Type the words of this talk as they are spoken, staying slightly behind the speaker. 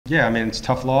Yeah, I mean, it's a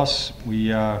tough loss.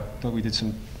 We thought we did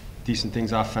some decent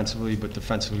things offensively, but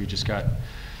defensively we just got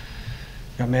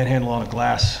manhandled on the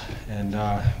glass, and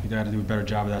we got to do a better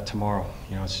job of that tomorrow.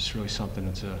 You know, it's just really something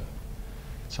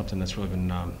that's really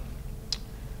been a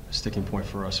sticking point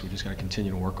for us. We just got to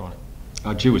continue to work on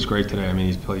it. Jew was great today. I mean,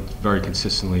 he's played very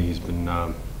consistently. He's been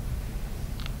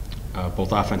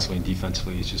both offensively and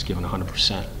defensively. He's just given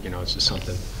 100%. You know, it's just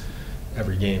something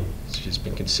every game. He's just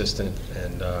been consistent,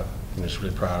 and I'm just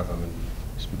really proud of him. And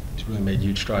he's really made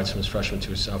huge strides from his freshman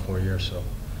to his sophomore year. So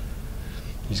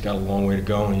he's got a long way to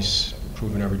go, and he's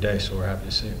improving every day. So we're happy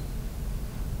to see it.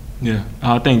 Yeah,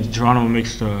 I think Geronimo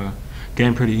makes the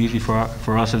game pretty easy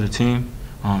for us as a team.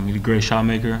 He's a great shot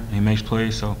maker, and he makes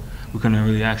plays, so we couldn't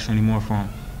really ask any more from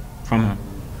him.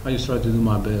 I just try to do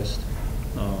my best.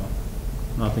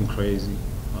 Nothing crazy.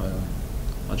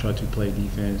 I try to play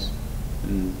defense,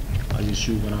 and I just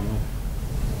shoot when I go.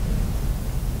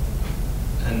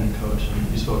 And Coach,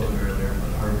 you spoke to it earlier,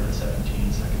 but Harvard at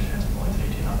 17, second chance points,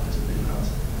 18 offensive rebounds.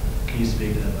 Can you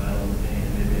speak to that battle with Payne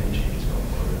and maybe any changes going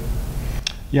forward?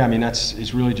 Yeah, I mean,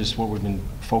 it's really just what we've been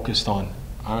focused on.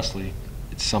 Honestly,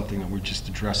 it's something that we just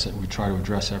address it. We try to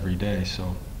address every day.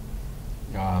 So,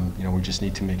 you know, we just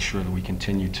need to make sure that we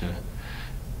continue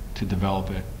to develop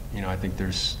it. You know, I think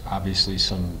there's obviously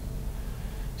some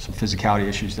physicality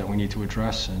issues that we need to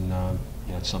address, and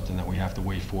you know, it's something that we have to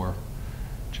wait for,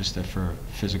 just for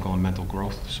physical and mental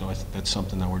growth. So that's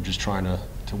something that we're just trying to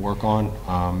work on.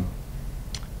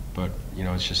 But you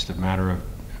know, it's just a matter of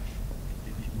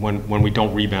when we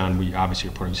don't rebound, we obviously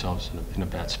are putting ourselves in a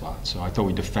bad spot. So I thought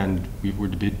we'd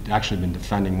actually been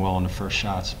defending well in the first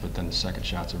shots, but then the second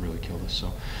shots have really killed us.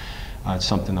 So it's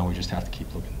something that we just have to keep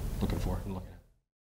looking for and looking at.